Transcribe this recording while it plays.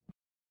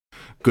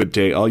Good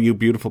day, all you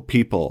beautiful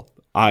people.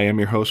 I am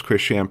your host,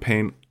 Chris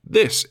Champagne.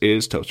 This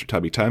is Toaster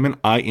Tubby Time, and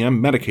I am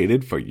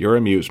medicated for your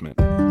amusement.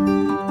 Come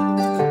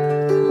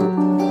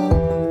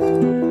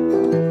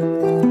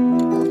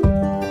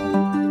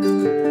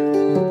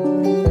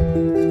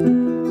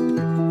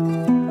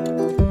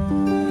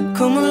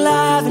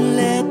alive and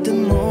let the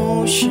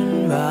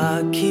motion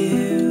rock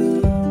you.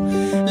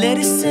 Let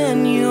it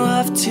send you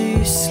off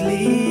to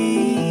sleep.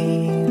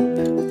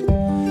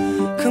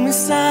 Come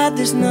inside,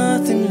 there's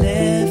nothing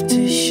left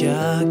to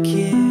shock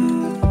you.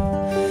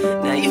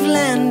 Now you've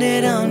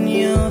landed on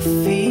your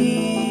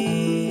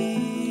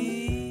feet.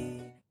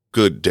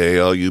 Good day,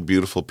 all you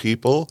beautiful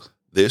people.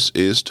 This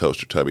is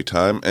Toaster Tubby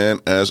Time, and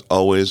as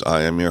always,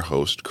 I am your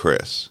host,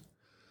 Chris.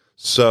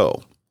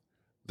 So,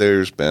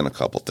 there's been a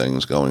couple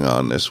things going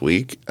on this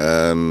week,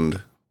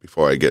 and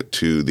before I get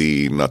to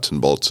the nuts and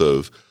bolts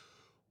of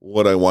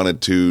what I wanted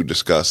to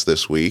discuss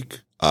this week,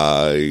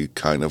 I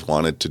kind of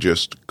wanted to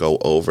just go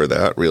over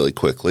that really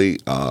quickly.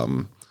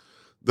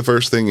 The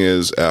first thing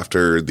is,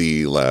 after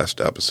the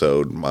last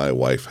episode, my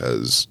wife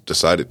has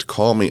decided to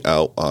call me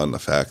out on the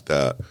fact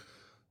that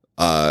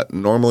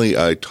normally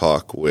I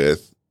talk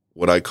with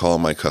what I call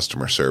my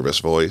customer service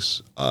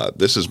voice.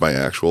 This is my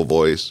actual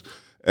voice,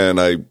 and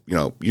I,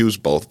 use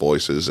both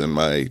voices in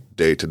my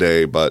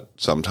day-to-day, but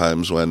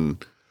sometimes when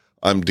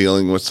I'm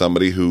dealing with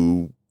somebody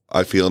who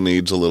I feel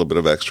needs a little bit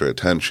of extra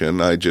attention,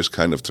 I just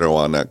kind of throw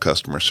on that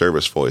customer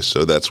service voice.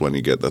 So that's when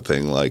you get the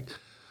thing like,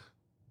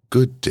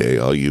 good day,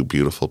 all you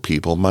beautiful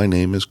people. My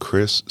name is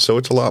Chris. So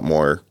it's a lot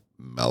more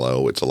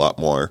mellow. It's a lot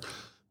more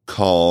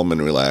calm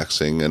and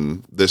relaxing.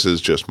 And this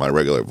is just my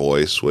regular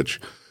voice, which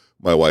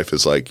my wife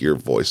is like, your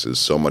voice is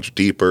so much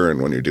deeper.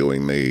 And when you're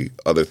doing the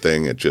other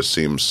thing, it just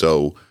seems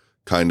so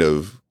kind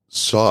of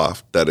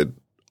soft that it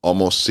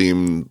almost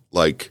seemed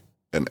like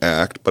an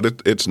act,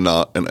 but it's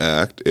not an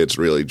act. It's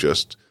really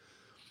just,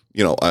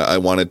 I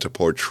wanted to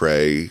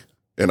portray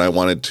and I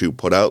wanted to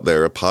put out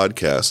there a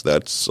podcast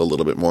that's a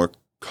little bit more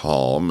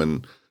calm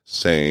and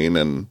sane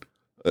and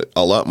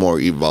a lot more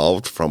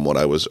evolved from what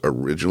I was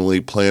originally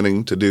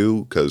planning to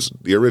do, because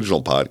the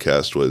original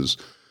podcast was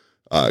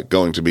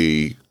going to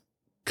be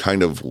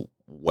kind of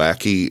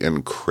wacky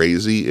and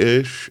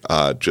crazy-ish,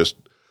 just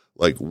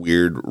like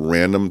weird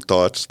random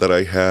thoughts that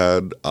I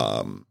had,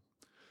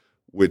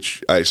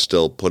 which I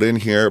still put in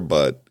here,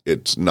 but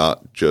it's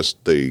not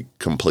just the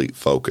complete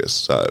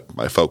focus.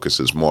 My focus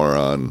is more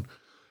on,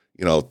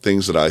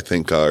 things that I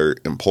think are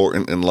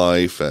important in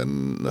life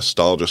and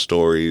nostalgia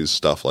stories,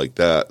 stuff like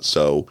that.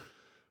 So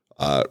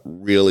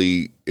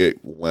really it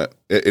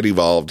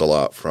evolved a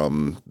lot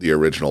from the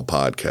original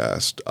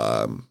podcast.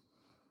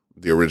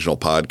 The original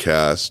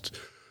podcast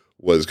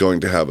was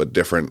going to have a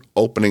different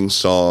opening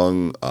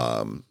song,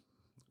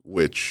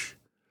 which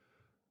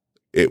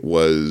it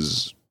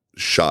was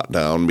shot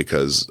down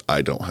because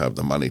I don't have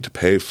the money to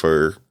pay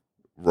for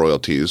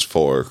royalties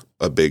for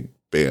a big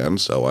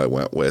band. So I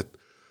went with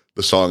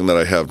the song that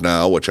I have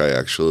now, which I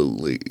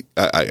absolutely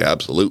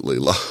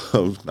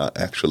love. Not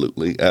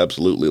absolutely,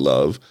 absolutely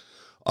love.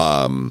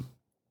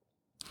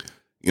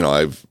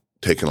 I've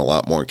taken a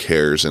lot more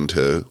cares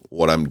into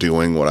what I'm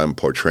doing, what I'm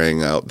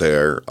portraying out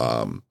there.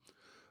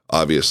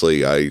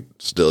 Obviously I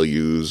still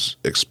use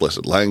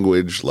explicit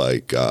language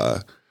like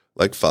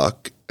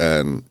fuck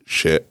and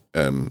shit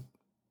and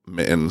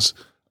mittens.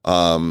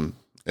 And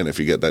if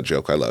you get that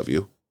joke, I love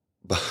you.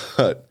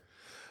 But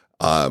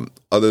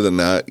other than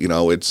that,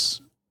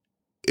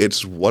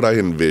 it's what I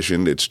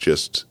envisioned. It's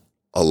just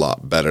a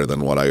lot better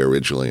than what I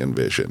originally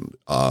envisioned.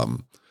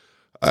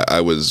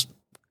 I was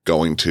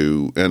going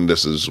to, and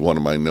this is one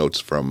of my notes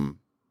from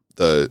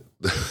the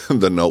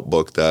the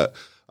notebook, that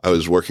I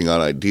was working on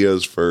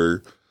ideas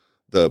for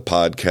the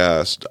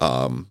podcast.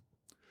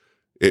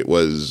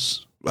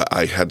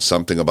 I had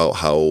something about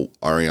how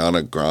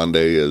Ariana Grande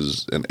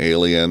is an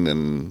alien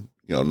and,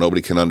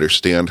 nobody can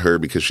understand her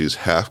because she's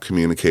half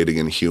communicating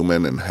in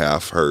human and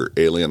half her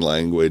alien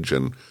language.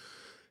 And,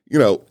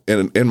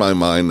 in my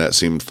mind, that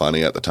seemed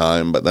funny at the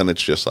time, but then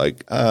it's just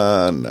like,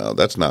 no,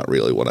 that's not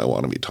really what I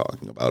want to be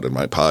talking about in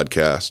my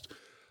podcast.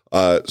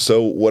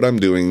 So what I'm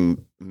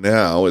doing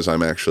now is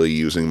I'm actually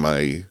using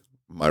my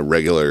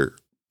regular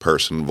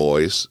person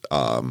voice,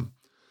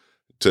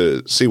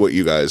 to see what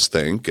you guys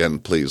think,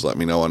 and please let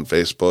me know on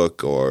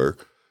Facebook or,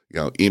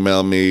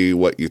 email me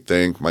what you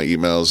think. My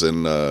email's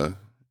in the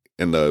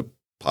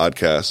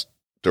podcast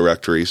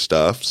directory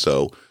stuff.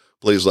 So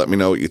please let me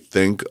know what you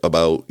think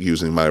about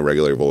using my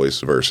regular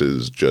voice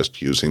versus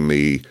just using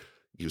the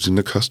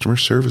customer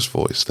service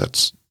voice.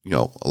 That's,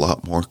 a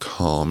lot more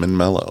calm and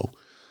mellow.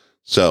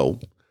 So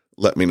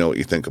let me know what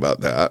you think about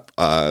that.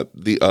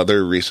 The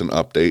other recent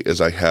update is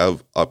I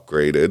have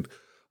upgraded.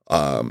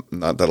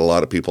 Not that a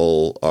lot of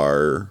people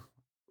are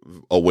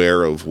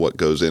aware of what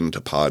goes into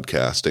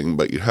podcasting,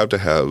 but you have to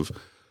have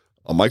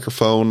a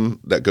microphone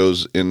that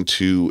goes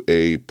into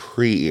a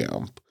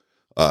preamp.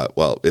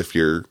 Well, if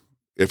you're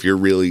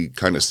really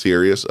kind of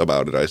serious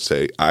about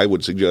it, I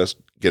would suggest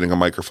getting a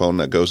microphone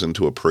that goes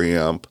into a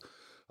preamp.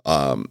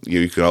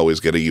 You can always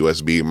get a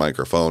USB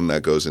microphone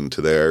that goes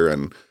into there,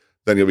 and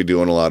then you'll be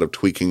doing a lot of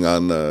tweaking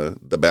on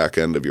the back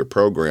end of your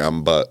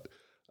program. But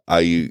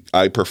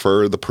I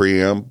prefer the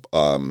preamp.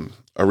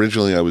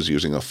 Originally, I was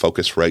using a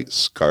Focusrite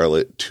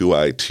Scarlett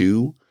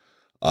 2i2,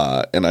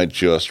 and I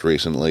just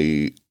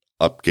recently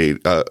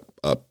upgraded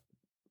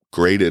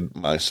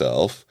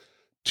myself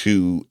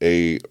to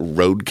a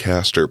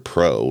Rodecaster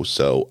Pro,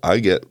 so I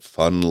get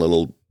fun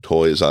little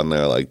toys on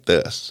there like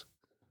this.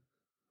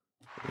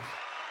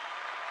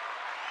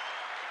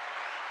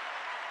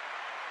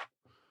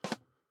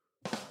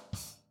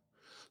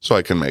 So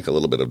I can make a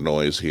little bit of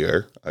noise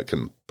here. I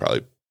can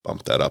probably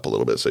bump that up a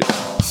little bit. So,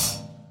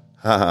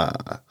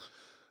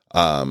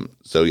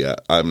 so yeah,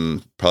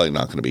 I'm probably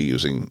not going to be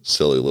using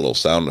silly little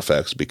sound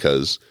effects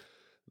because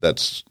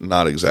that's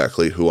not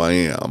exactly who I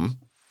am.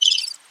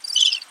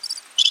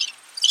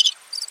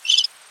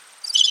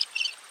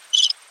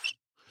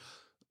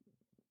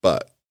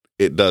 But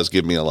it does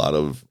give me a lot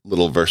of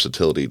little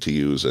versatility to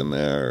use in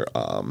there.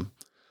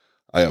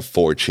 I have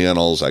 4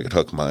 channels. I could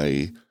hook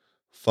my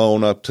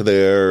phone up to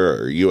there,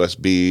 or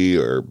USB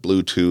or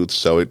Bluetooth.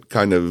 So it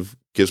kind of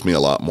gives me a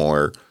lot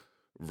more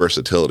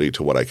versatility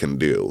to what I can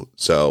do.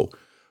 So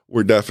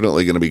we're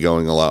definitely going to be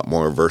going a lot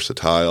more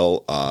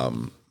versatile.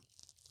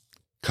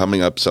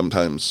 Coming up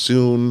sometime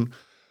soon,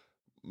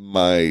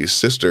 my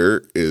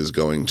sister is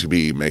going to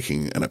be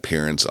making an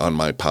appearance on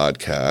my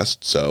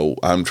podcast. So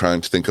I'm trying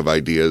to think of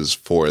ideas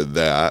for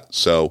that.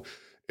 So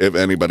if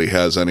anybody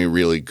has any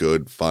really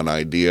good, fun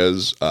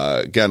ideas,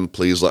 again,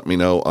 please let me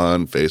know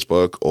on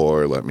Facebook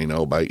or let me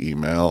know by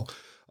email.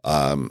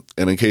 And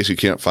in case you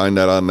can't find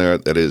that on there,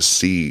 that is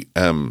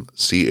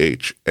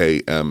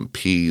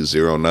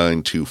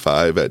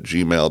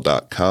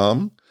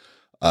cmchamp0925@gmail.com.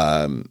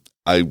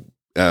 I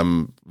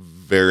am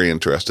very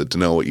interested to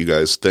know what you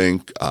guys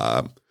think.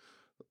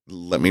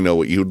 Let me know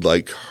what you'd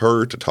like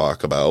her to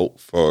talk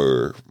about,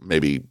 for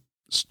maybe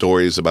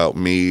stories about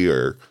me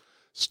or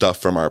stuff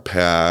from our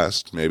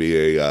past,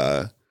 maybe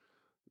a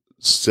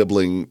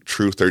sibling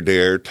truth or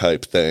dare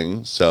type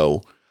thing.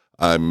 So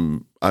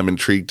I'm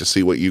intrigued to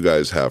see what you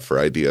guys have for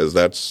ideas.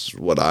 That's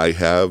what I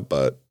have,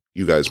 but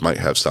you guys might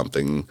have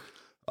something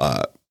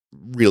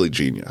really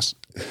genius.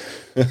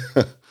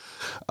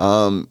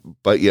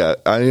 But yeah,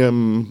 I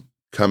am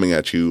coming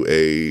at you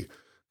a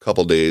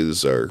couple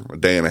days or a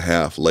day and a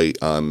half late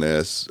on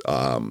this.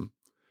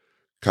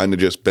 Kind of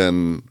just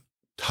been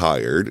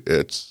tired.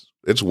 It's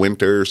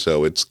winter,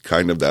 so it's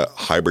kind of that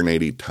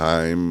hibernating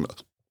time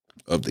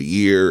of the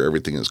year.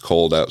 Everything is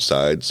cold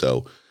outside,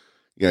 so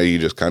you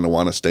just kind of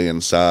want to stay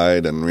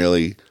inside. And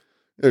really,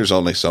 there's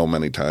only so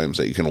many times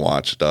that you can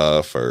watch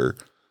stuff or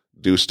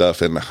do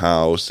stuff in the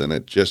house, and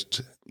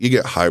you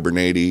get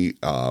hibernating.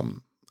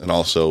 And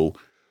also,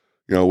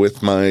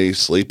 with my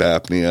sleep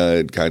apnea,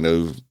 it kind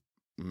of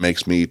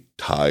makes me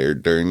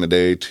tired during the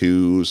day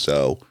too.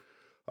 So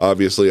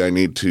obviously I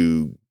need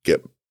to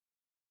get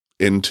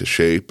into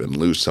shape and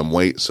lose some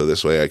weight, so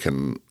this way I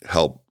can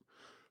help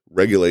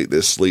regulate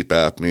this sleep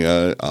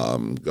apnea.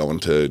 Going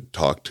to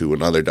talk to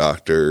another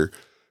doctor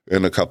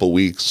in a couple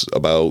weeks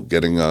about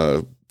getting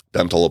a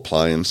dental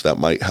appliance that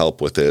might help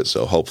with it.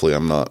 So hopefully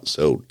I'm not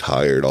so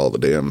tired all the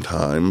damn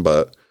time.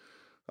 But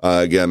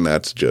again,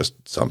 that's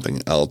just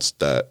something else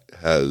that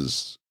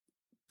has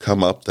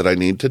come up that I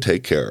need to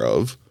take care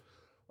of.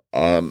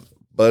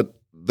 But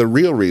the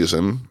real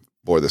reason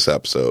for this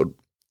episode,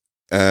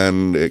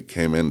 and it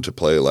came into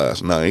play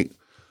last night,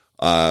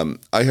 I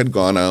had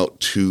gone out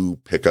to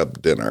pick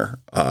up dinner.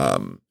 I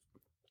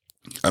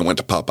went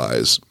to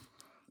Popeyes,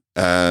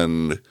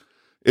 and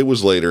it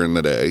was later in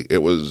the day. It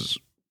was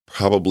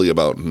probably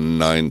about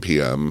 9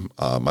 p.m.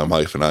 My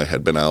wife and I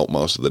had been out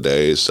most of the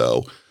day,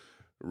 so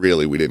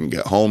really we didn't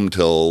get home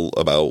till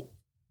about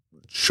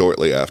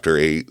shortly after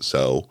 8.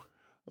 So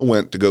I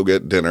went to go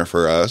get dinner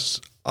for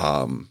us.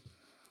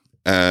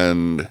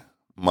 And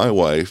my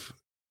wife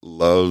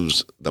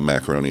loves the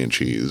macaroni and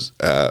cheese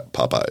at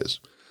Popeyes.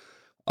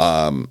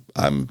 I'm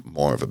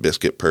more of a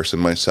biscuit person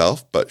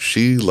myself, but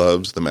she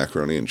loves the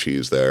macaroni and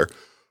cheese there.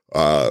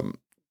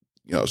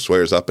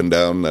 Swears up and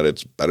down that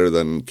it's better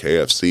than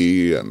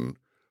KFC, and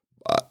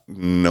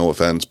no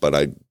offense, but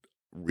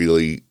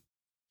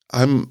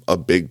I'm a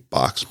big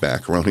box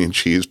macaroni and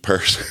cheese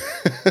person.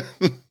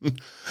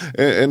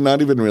 and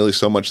not even really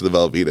so much the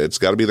Velveeta. It's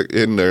got to be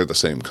in there the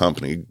same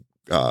company,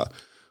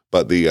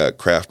 but the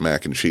Kraft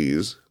mac and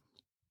cheese.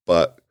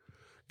 But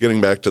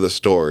getting back to the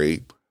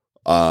story,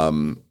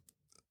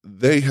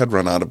 they had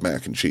run out of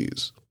mac and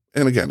cheese.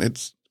 And again,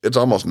 it's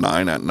almost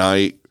 9 at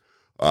night.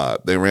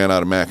 They ran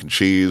out of mac and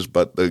cheese,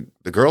 but the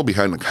girl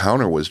behind the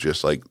counter was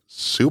just like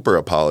super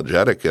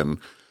apologetic. And,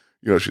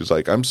 she's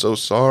like, "I'm so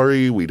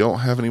sorry. We don't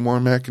have any more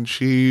mac and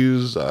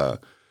cheese.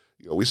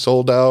 We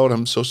sold out.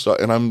 I'm so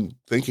sorry." And I'm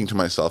thinking to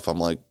myself, I'm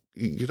like,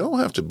 you don't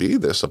have to be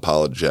this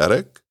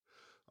apologetic.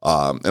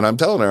 And I'm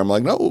telling her, I'm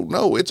like,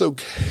 no, it's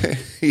okay.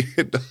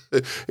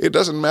 It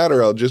doesn't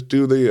matter. I'll just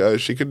do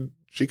she could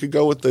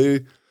go with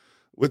the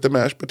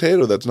mashed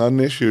potato. That's not an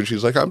issue. And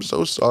she's like, "I'm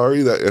so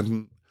sorry that,"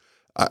 and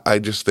I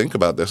just think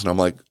about this, and I'm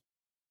like,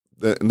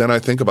 and then I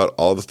think about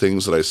all the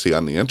things that I see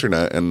on the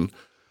internet, and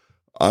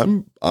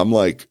I'm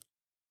like,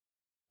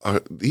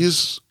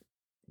 these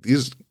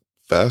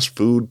fast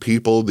food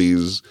people,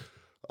 these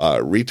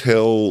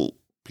retail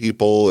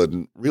people,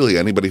 and really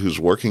anybody who's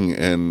working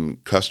in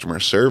customer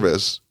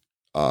service,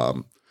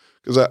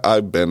 because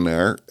I've been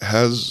there,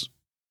 has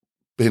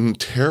been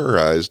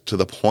terrorized to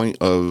the point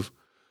of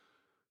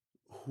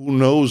who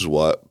knows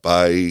what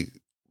by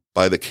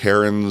the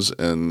Karens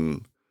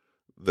and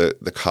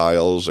the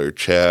Kyles or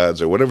Chads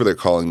or whatever they're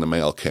calling the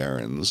male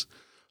Karens.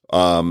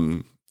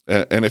 And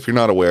if you're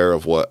not aware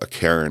of what a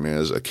Karen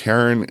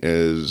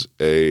is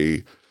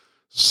a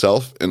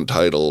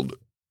self-entitled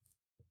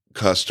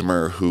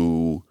customer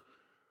who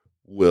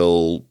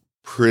will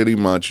pretty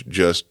much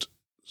just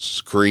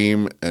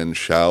scream and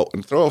shout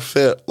and throw a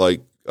fit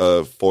like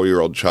a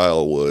 4-year-old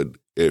child would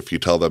if you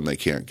tell them they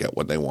can't get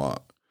what they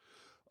want.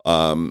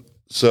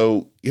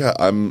 So yeah,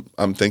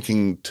 I'm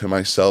thinking to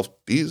myself,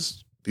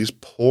 these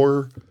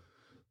poor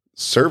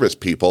service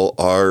people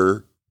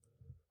are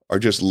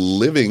just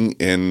living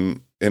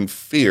in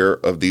fear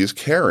of these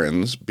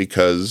Karens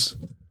because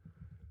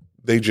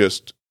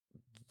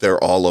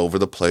they're all over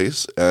the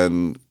place,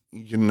 and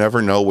you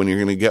never know when you're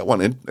going to get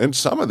one. And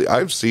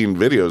I've seen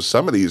videos,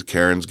 some of these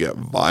Karens get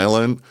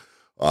violent,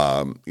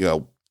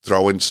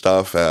 throwing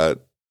stuff at,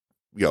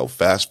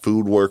 fast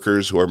food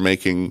workers who are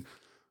making,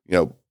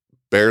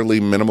 barely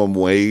minimum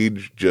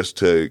wage just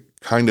to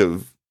kind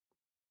of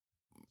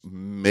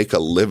make a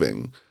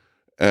living.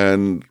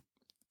 And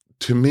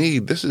to me,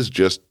 this is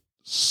just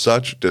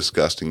such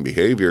disgusting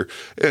behavior.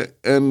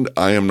 And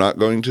I am not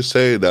going to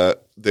say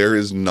that there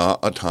is not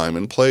a time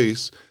and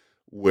place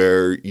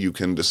where you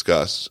can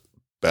discuss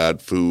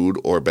bad food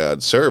or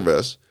bad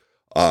service.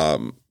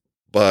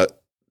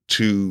 But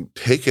to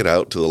take it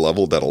out to the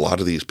level that a lot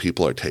of these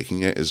people are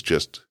taking it is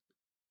just,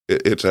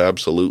 it's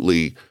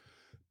absolutely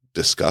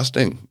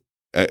disgusting.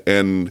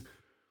 And,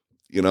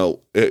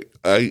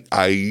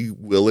 I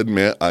will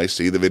admit, I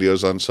see the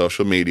videos on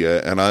social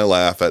media and I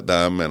laugh at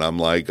them and I'm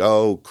like,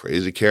 oh,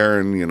 crazy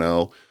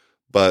Karen,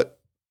 but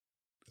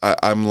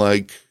I'm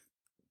like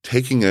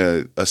taking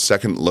a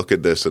second look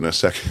at this and a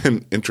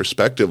second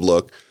introspective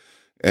look.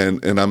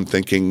 And I'm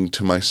thinking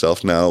to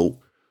myself now,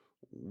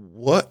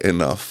 what in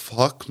the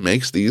fuck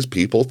makes these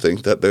people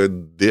think that they're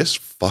this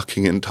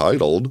fucking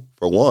entitled,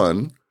 for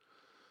one?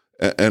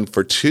 And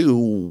for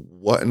two,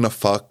 what in the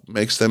fuck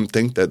makes them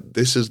think that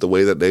this is the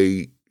way that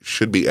they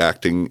should be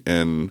acting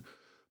in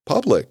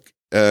public?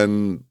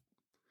 And,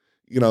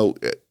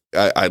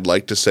 I'd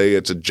like to say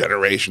it's a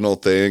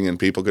generational thing, and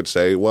people could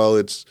say, well,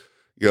 it's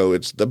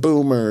the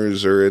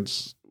boomers or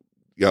it's,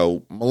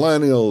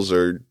 millennials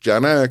or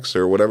Gen X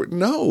or whatever.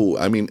 No,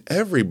 I mean,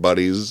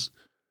 everybody's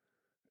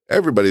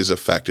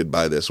affected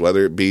by this,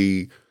 whether it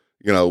be,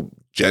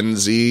 Gen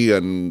Z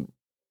and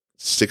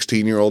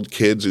 16-year-old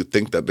kids who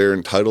think that they're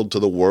entitled to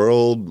the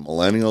world,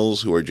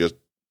 millennials who are just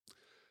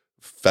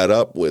fed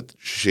up with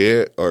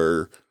shit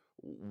or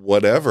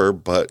whatever.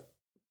 But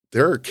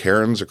there are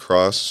Karens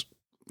across,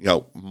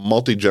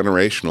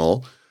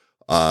 multi-generational,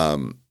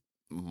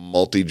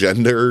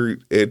 multi-gender.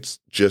 It's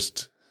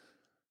just,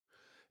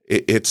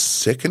 it's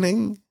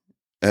sickening,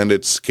 and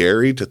it's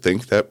scary to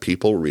think that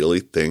people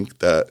really think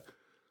that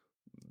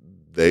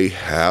they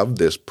have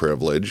this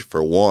privilege,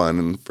 for one,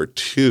 and for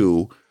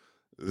two,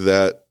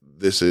 that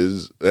this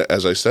is,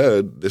 as I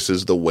said, this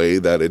is the way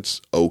that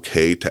it's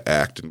okay to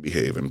act and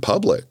behave in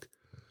public.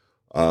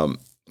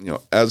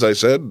 As I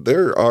said,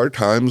 there are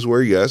times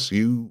where, yes,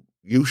 you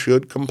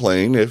should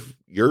complain if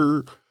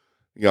your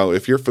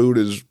food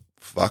is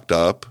fucked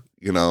up,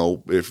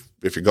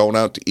 if you're going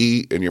out to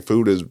eat and your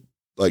food is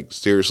like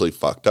seriously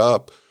fucked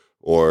up,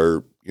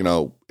 or,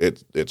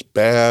 it's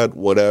bad,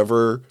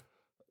 whatever,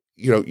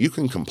 you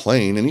can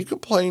complain, and you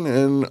complain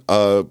in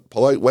a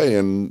polite way.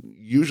 And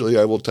usually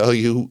I will tell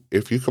you,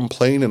 if you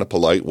complain in a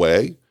polite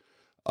way,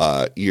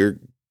 you're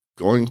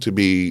going to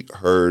be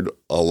heard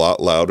a lot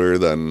louder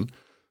than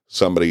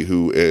somebody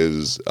who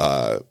is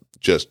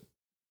just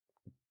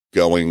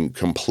going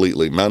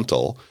completely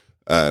mental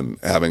and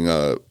having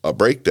a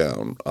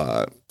breakdown.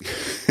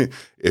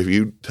 If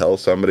you tell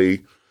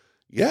somebody,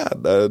 yeah,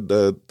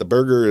 the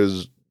burger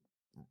is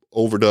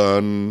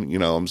overdone,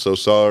 I'm so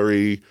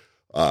sorry,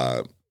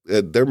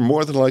 they're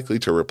more than likely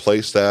to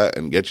replace that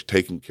and get you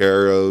taken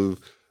care of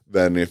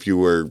than if you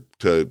were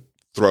to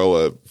throw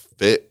a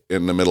fit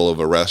in the middle of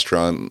a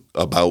restaurant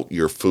about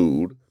your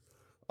food.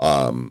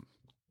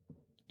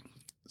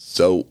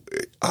 So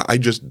I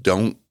just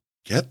don't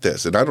get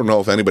this. And I don't know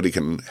if anybody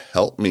can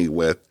help me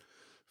with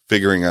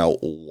figuring out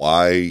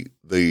why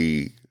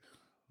the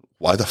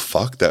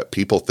fuck that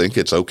people think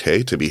it's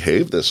okay to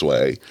behave this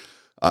way.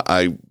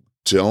 I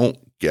don't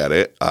get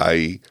it.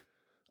 I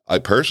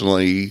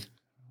personally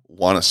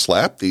want to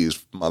slap these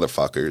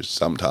motherfuckers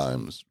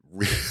sometimes.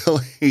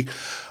 Really,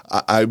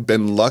 I've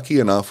been lucky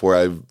enough where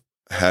I've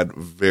had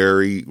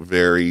very,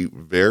 very,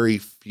 very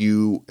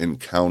few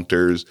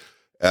encounters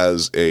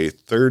as a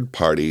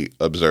third-party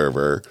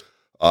observer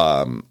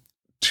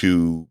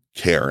to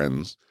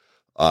Karens.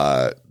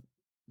 I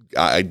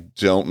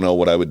don't know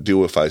what I would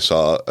do if I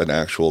saw an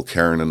actual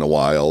Karen in the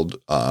wild.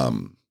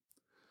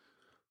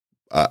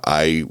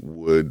 I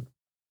would.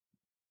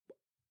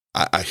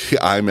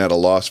 I'm at a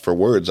loss for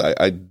words.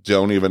 I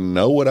don't even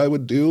know what I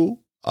would do.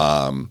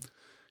 I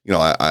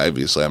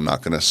obviously I'm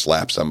not going to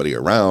slap somebody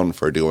around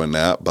for doing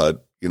that,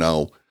 but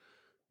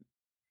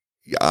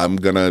I'm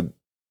going to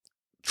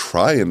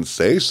try and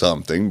say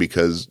something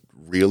because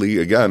really,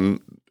 again,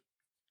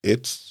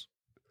 it's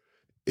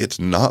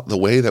not the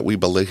way that we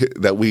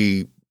believe that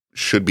we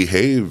should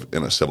behave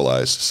in a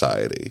civilized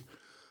society.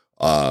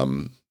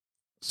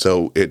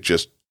 So it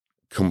just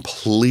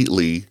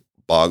completely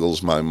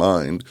boggles my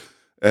mind.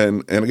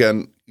 And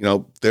again,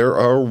 there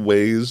are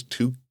ways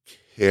to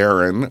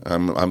Karen.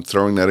 I'm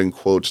throwing that in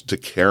quotes, to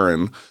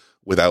Karen,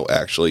 without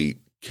actually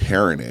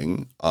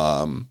Karening.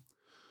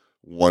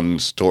 One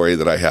story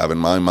that I have in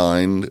my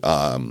mind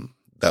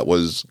that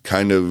was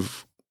kind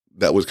of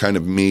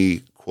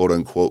me, quote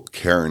unquote,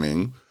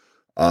 Karening.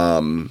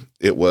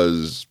 It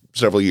was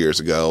several years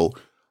ago.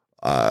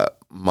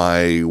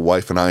 My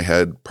wife and I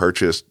had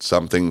purchased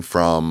something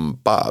from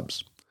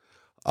Bob's,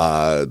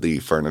 the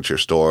furniture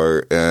store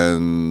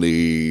in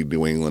the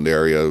New England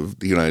area of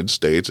the United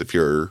States. If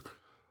you're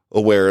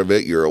aware of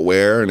it, you're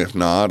aware. And if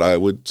not, I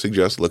would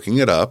suggest looking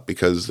it up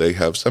because they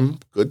have some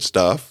good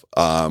stuff.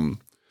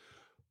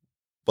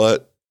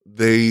 But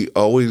they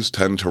always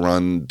tend to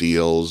run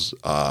deals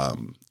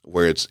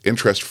where it's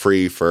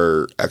interest-free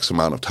for X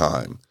amount of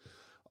time.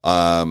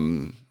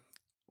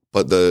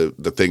 But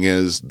the thing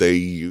is, they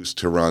used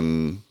to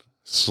run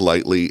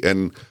slightly,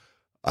 and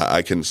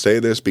I can say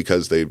this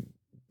because it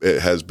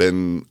has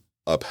been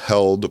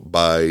upheld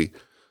by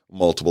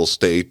multiple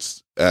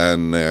states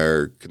and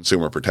their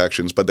consumer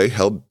protections, but they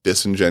held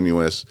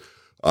disingenuous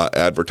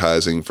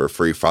advertising for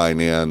free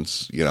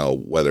finance,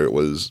 whether it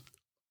was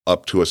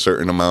up to a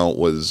certain amount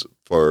was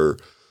for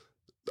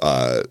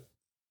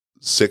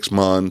 6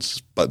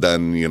 months, but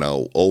then,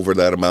 over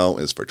that amount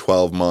is for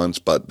 12 months.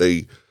 But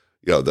the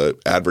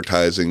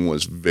advertising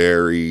was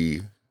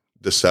very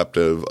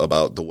deceptive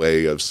about the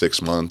way of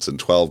 6 months and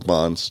 12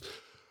 months.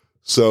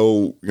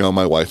 So,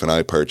 my wife and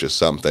I purchased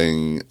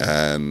something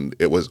and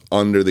it was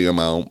under the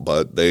amount,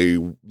 but they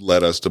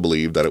led us to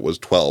believe that it was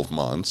 12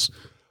 months.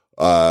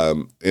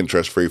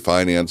 Interest-free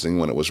financing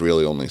when it was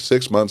really only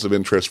 6 months of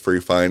interest-free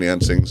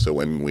financing. So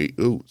when we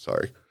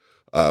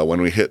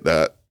hit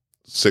that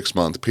 6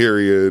 month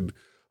period,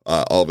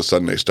 all of a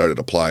sudden they started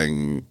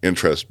applying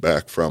interest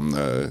back from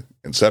the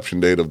inception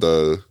date of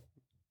the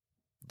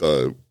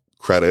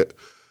credit.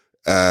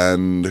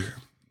 And,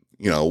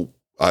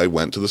 I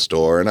went to the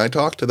store and I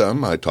talked to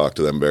them. I talked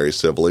to them very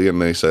civilly,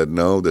 and they said,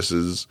 no, this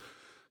is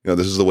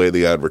the way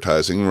the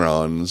advertising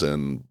runs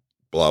and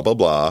blah, blah,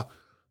 blah.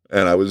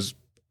 And I was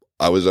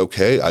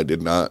okay. I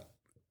did not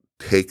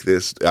take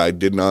this. I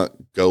did not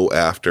go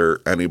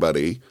after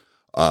anybody.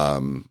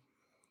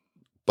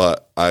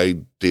 But I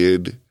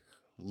did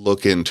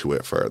look into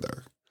it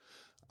further.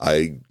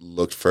 I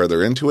looked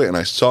further into it and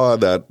I saw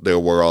that there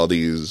were all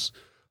these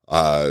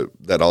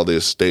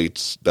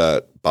states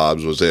that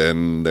Bob's was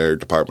in, their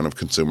Department of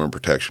Consumer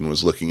Protection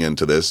was looking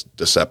into this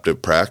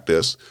deceptive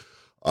practice.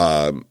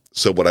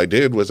 So what I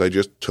did was I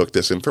just took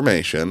this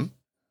information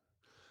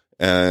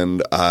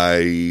and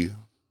I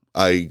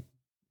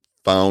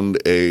found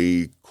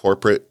a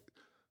corporate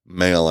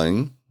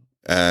mailing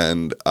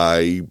and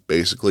I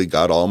basically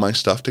got all my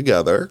stuff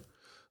together,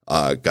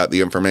 got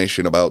the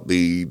information about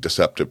the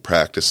deceptive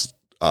practice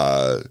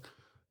that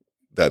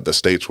the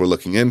states were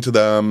looking into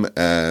them,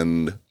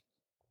 and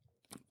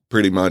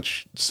pretty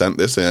much sent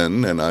this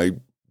in. And I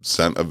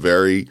sent a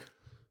very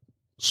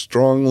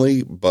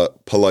strongly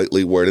but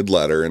politely worded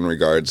letter in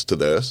regards to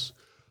this.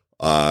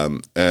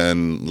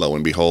 And lo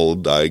and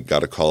behold, I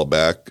got a call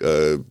back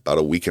about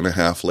a week and a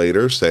half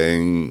later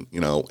saying,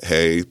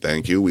 hey,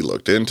 thank you. We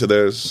looked into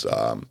this.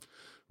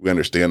 We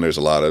understand there's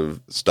a lot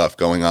of stuff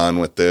going on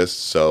with this.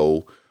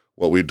 So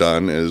what we've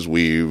done is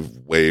we've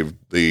waived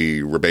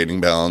the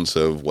rebating balance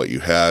of what you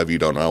have. You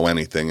don't owe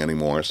anything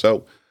anymore.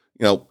 So,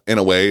 in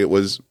a way it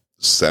was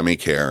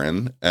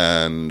semi-Karen,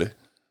 and,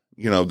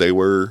 they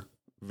were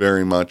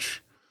very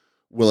much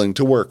willing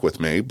to work with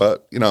me,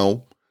 but, it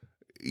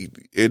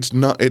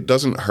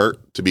doesn't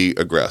hurt to be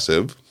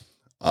aggressive.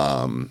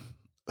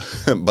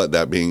 But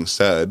that being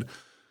said,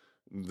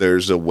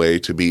 there's a way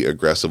to be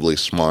aggressively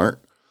smart,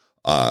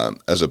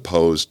 as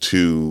opposed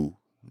to,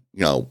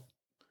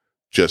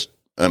 just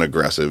an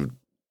aggressive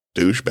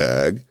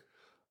douchebag,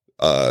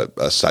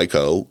 a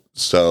psycho.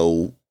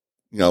 So,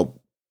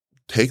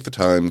 take the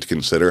time to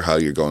consider how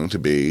you're going to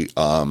be.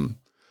 I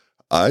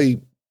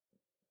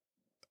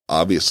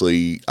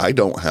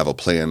don't have a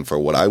plan for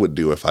what I would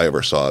do if I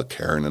ever saw a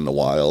Karen in the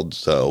wild.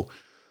 So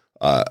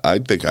I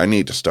think I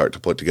need to start to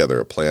put together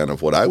a plan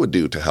of what I would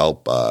do to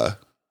help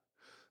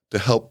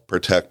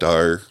protect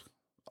our,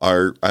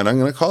 and I'm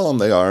going to call them,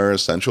 they are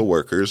essential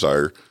workers,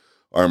 our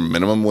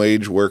minimum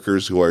wage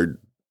workers who are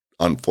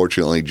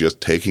unfortunately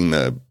just taking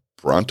the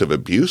brunt of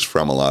abuse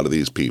from a lot of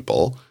these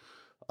people.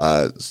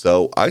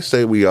 So I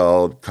say we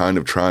all kind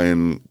of try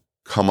and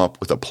come up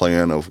with a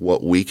plan of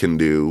what we can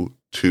do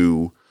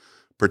to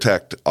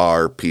protect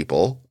our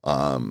people.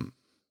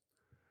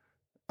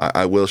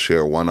 I will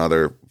share one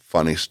other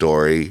funny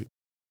story.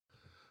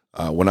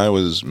 When I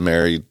was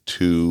married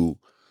to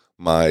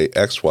my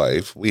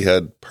ex-wife, we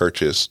had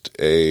purchased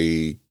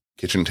a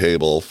kitchen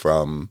table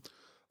from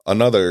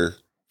another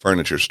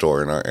furniture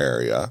store in our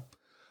area.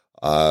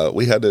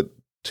 We had a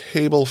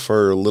table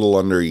for a little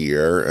under a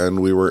year,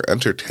 and we were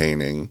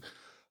entertaining.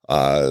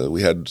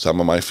 We had some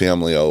of my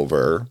family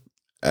over,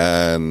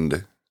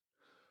 and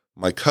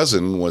my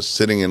cousin was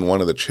sitting in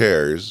one of the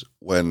chairs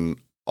when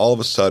all of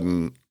a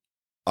sudden,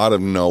 out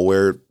of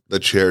nowhere, the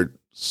chair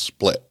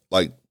split,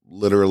 like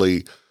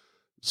literally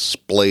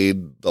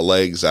splayed the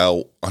legs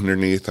out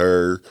underneath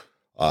her.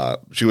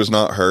 She was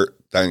not hurt,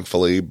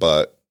 thankfully,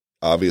 but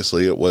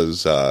obviously it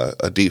was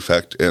a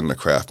defect in the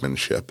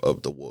craftsmanship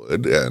of the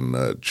wood and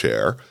the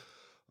chair.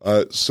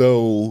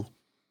 So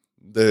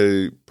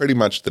pretty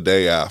much the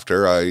day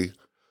after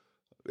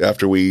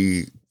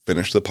we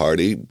finished the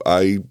party,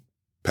 I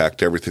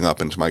packed everything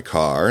up into my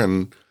car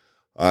and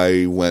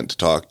I went to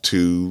talk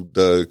to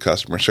the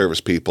customer service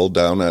people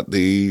down at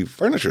the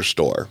furniture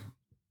store.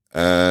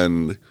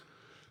 And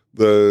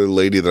the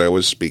lady that I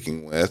was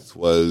speaking with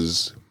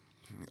was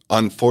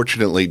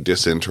unfortunately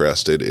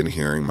disinterested in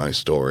hearing my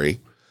story.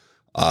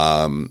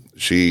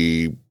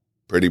 She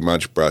pretty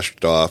much brushed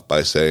it off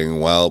by saying,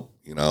 well,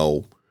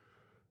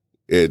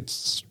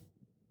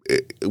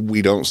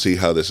 we don't see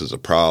how this is a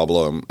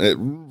problem.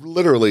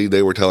 Literally,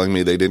 they were telling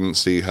me they didn't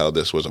see how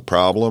this was a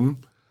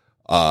problem.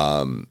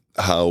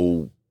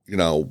 How,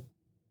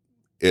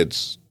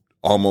 it's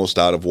almost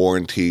out of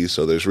warranty,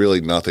 so there's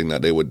really nothing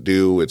that they would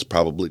do. It's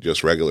probably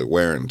just regular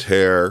wear and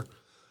tear.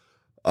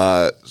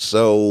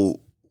 So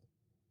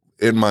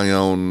in my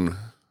own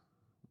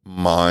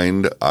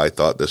mind, I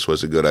thought this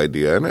was a good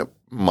idea, and it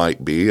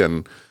might be.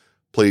 And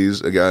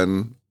please,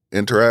 again,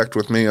 interact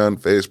with me on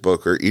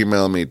Facebook or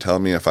email me, tell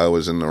me if I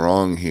was in the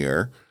wrong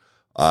here.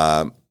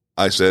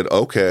 I said,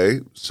 okay.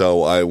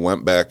 So I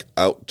went back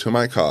out to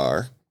my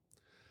car.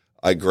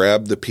 I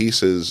grabbed the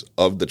pieces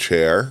of the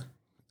chair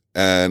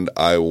and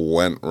I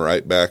went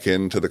right back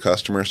into the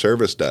customer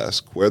service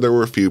desk where there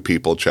were a few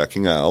people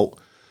checking out,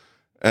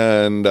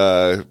 and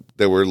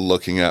they were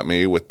looking at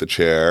me with the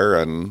chair,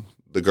 and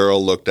the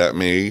girl looked at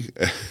me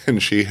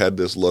and she had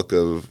this look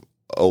of,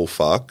 oh,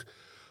 fuck.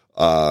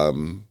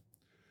 And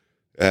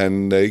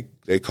they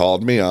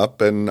called me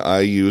up, and I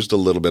used a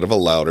little bit of a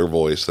louder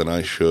voice than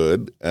I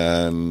should.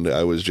 And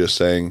I was just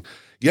saying,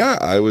 yeah,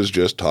 I was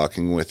just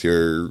talking with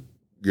your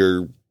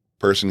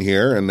person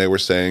here, and they were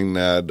saying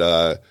that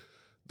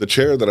the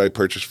chair that I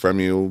purchased from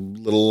you a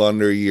little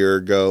under a year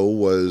ago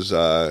was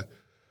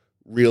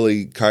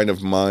really kind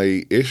of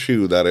my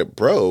issue that it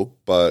broke.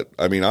 But,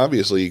 I mean,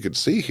 obviously you could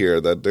see here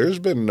that there's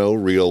been no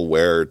real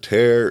wear or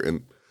tear.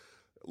 And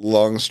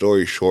long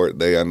story short,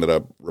 they ended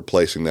up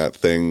replacing that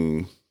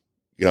thing,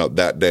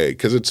 that day,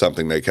 because it's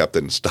something they kept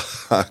in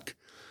stock.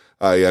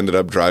 I ended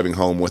up driving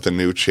home with a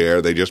new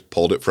chair. They just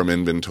pulled it from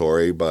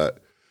inventory. But,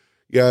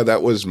 yeah,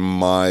 that was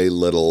my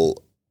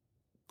little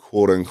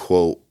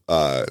quote-unquote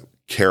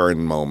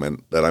Karen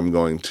moment that I'm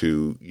going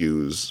to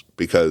use,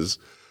 because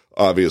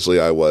obviously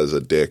I was a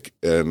dick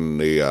in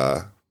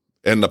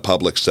the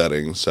public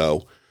setting.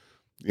 So,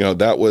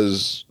 that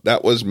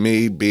was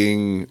me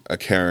being a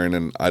Karen,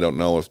 and I don't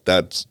know if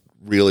that's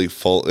really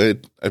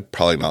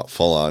probably not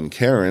full on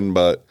Karen,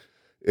 but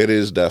it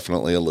is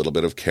definitely a little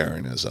bit of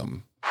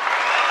Karenism.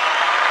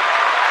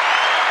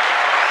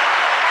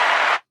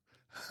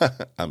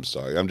 I'm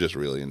sorry. I'm just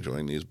really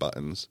enjoying these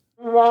buttons.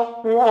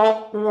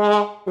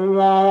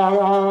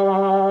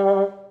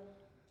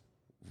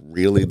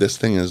 Really, this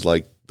thing is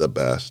like the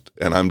best,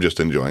 and I'm just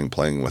enjoying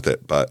playing with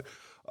it. But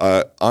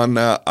on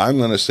that, I'm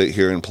going to sit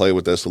here and play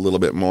with this a little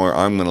bit more.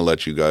 I'm going to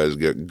let you guys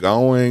get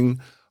going.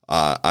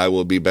 I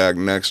will be back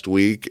next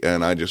week,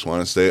 and I just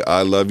want to say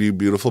I love you,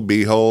 beautiful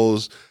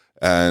beeholes,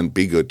 and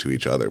be good to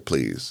each other,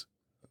 please.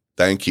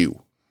 Thank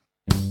you.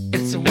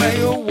 It's the way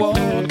you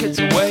walk, it's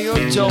the way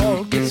you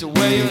talk, it's the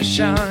way you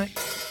shine.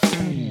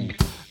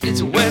 It's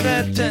the way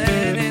that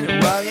thing in a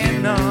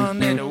walking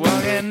on in a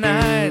walking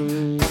night.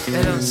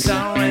 And I'm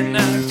sorry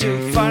not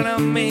to follow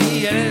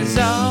me, and it's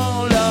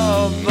all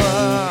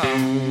over.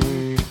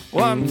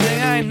 One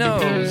thing I know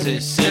is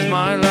this is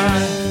my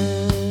life.